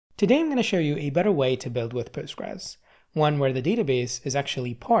Today I'm going to show you a better way to build with Postgres, one where the database is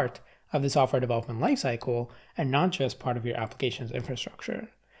actually part of the software development lifecycle and not just part of your application's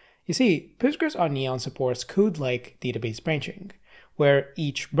infrastructure. You see, Postgres on Neon supports code-like database branching, where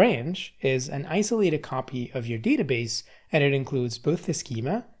each branch is an isolated copy of your database and it includes both the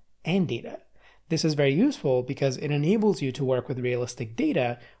schema and data. This is very useful because it enables you to work with realistic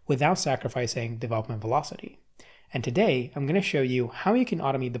data without sacrificing development velocity. And today, I'm going to show you how you can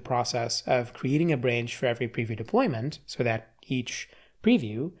automate the process of creating a branch for every preview deployment so that each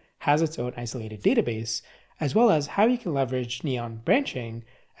preview has its own isolated database, as well as how you can leverage Neon branching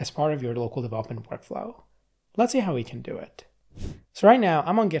as part of your local development workflow. Let's see how we can do it. So right now,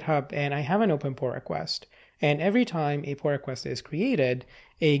 I'm on GitHub and I have an open pull request. And every time a pull request is created,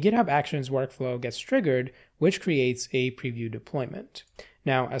 a GitHub Actions workflow gets triggered, which creates a preview deployment.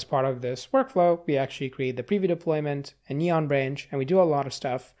 Now, as part of this workflow, we actually create the preview deployment, a Neon branch, and we do a lot of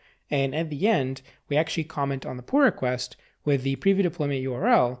stuff. And at the end, we actually comment on the pull request with the preview deployment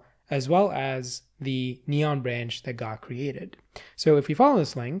URL, as well as the Neon branch that got created. So if we follow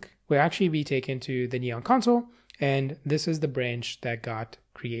this link, we'll actually be taken to the Neon console, and this is the branch that got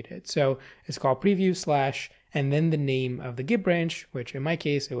created. So it's called preview/ and then the name of the Git branch, which in my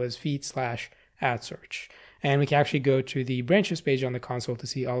case, it was feed/add search. And we can actually go to the branches page on the console to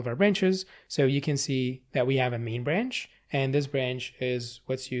see all of our branches. So you can see that we have a main branch, and this branch is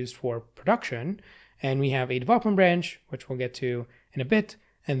what's used for production. And we have a development branch, which we'll get to in a bit,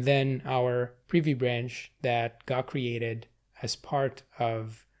 and then our preview branch that got created as part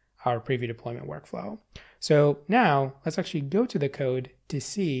of our preview deployment workflow. So now let's actually go to the code to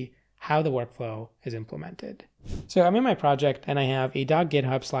see how the workflow is implemented. So I'm in my project and I have a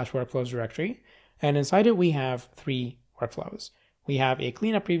 .github/workflows directory. And inside it, we have three workflows. We have a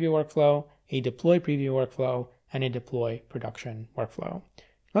cleanup preview workflow, a deploy preview workflow, and a deploy production workflow.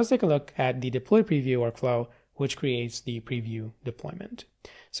 Let's take a look at the deploy preview workflow, which creates the preview deployment.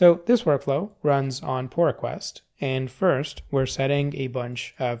 So this workflow runs on pull request. And first, we're setting a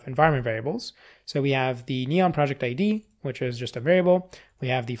bunch of environment variables. So we have the Neon project ID, which is just a variable. We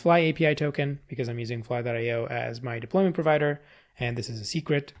have the Fly API token, because I'm using fly.io as my deployment provider, and this is a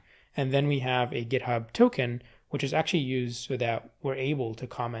secret. And then we have a GitHub token, which is actually used so that we're able to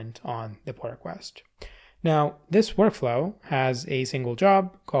comment on the pull request. Now, this workflow has a single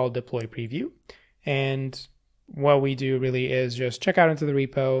job called deploy preview. And what we do really is just check out into the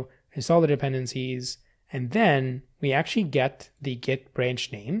repo, install the dependencies, and then we actually get the Git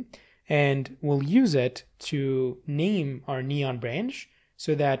branch name, and we'll use it to name our Neon branch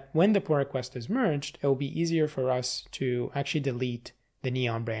so that when the pull request is merged, it will be easier for us to actually delete the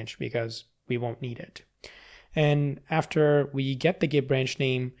Neon branch because we won't need it. And after we get the Git branch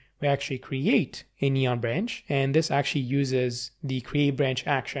name, we actually create a Neon branch, and this actually uses the create branch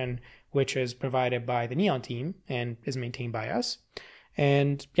action, which is provided by the Neon team and is maintained by us.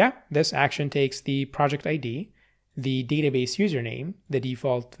 And yeah, this action takes the project ID, the database username. The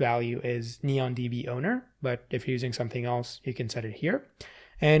default value is neondb owner, but if you're using something else, you can set it here.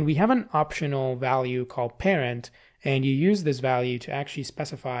 And we have an optional value called parent, and you use this value to actually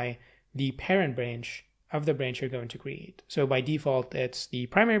specify the parent branch of the branch you're going to create. So by default, it's the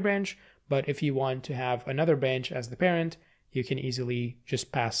primary branch, but if you want to have another branch as the parent, you can easily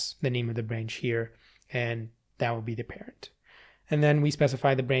just pass the name of the branch here, and that will be the parent. And then we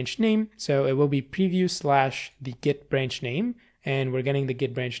specify the branch name, so it will be preview/ the Git branch name, and we're getting the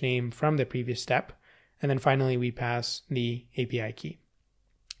Git branch name from the previous step. And then finally, we pass the API key.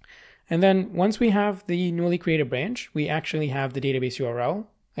 And then once we have the newly created branch, we actually have the database URL,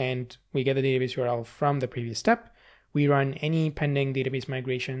 and we get the database URL from the previous step. We run any pending database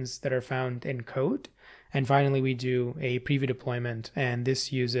migrations that are found in code. And finally, we do a preview deployment, and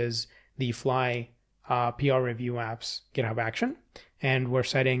this uses the Fly PR review apps GitHub action. And we're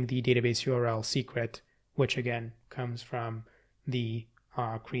setting the database URL secret, which again comes from the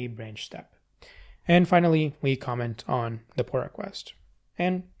create branch step. And finally, we comment on the pull request.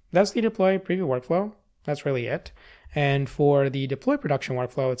 And that's the deploy preview workflow. That's really it. And for the deploy production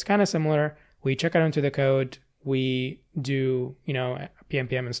workflow, it's kind of similar. We check out into the code, we do,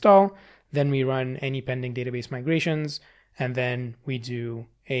 pm install, then we run any pending database migrations, and then we do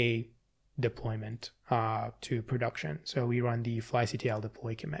a deployment to production. So we run the flyctl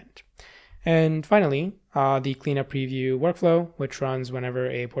deploy command. And finally, the cleanup preview workflow, which runs whenever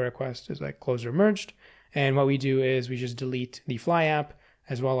a pull request is closed or merged. And what we do is we just delete the Fly app,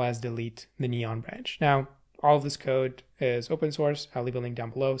 as well as delete the Neon branch. Now, all of this code is open source. I'll leave a link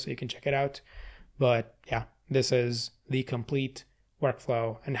down below so you can check it out. But yeah, this is the complete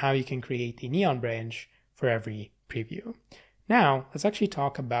workflow and how you can create the Neon branch for every preview. Now, let's actually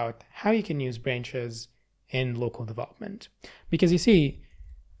talk about how you can use branches in local development. Because you see,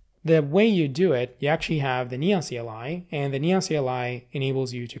 the way you do it, you actually have the Neon CLI, and the Neon CLI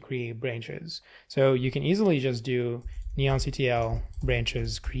enables you to create branches. So you can easily just do neonctl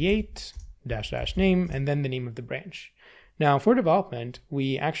branches create -- name, and then the name of the branch. Now, for development,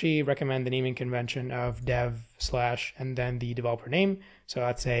 we actually recommend the naming convention of dev / and then the developer name. So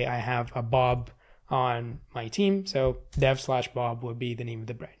let's say I have a Bob on my team, so dev / Bob would be the name of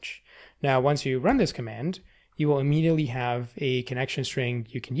the branch. Now, once you run this command, you will immediately have a connection string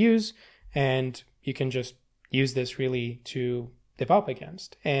you can use, and you can just use this really to develop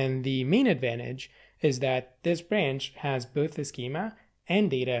against. And the main advantage is that this branch has both the schema and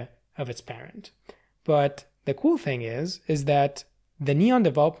data of its parent. But the cool thing is that the Neon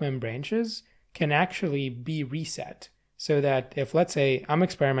development branches can actually be reset, so that if, let's say, I'm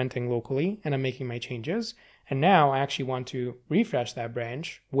experimenting locally and I'm making my changes, and now I actually want to refresh that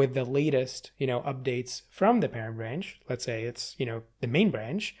branch with the latest, updates from the parent branch. Let's say it's, the main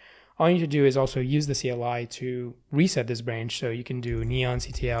branch. All you need to do is also use the CLI to reset this branch. So you can do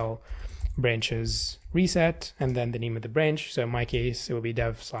neonctl branches reset, and then the name of the branch. So in my case, it will be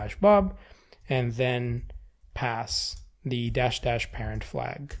dev / Bob, and then pass the -- parent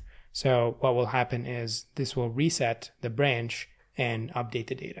flag. So what will happen is this will reset the branch and update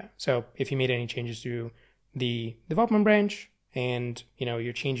the data. So if you made any changes to the development branch and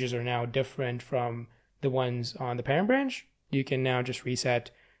your changes are now different from the ones on the parent branch, you can now just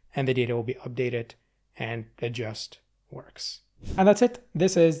reset and the data will be updated, and it just works. And that's it.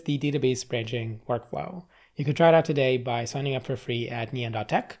 This is the database branching workflow. You can try it out today by signing up for free at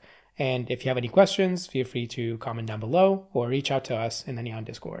neon.tech. And if you have any questions, feel free to comment down below or reach out to us in the Neon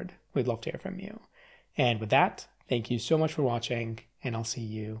Discord. We'd love to hear from you. And with that, thank you so much for watching, and I'll see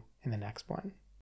you in the next one.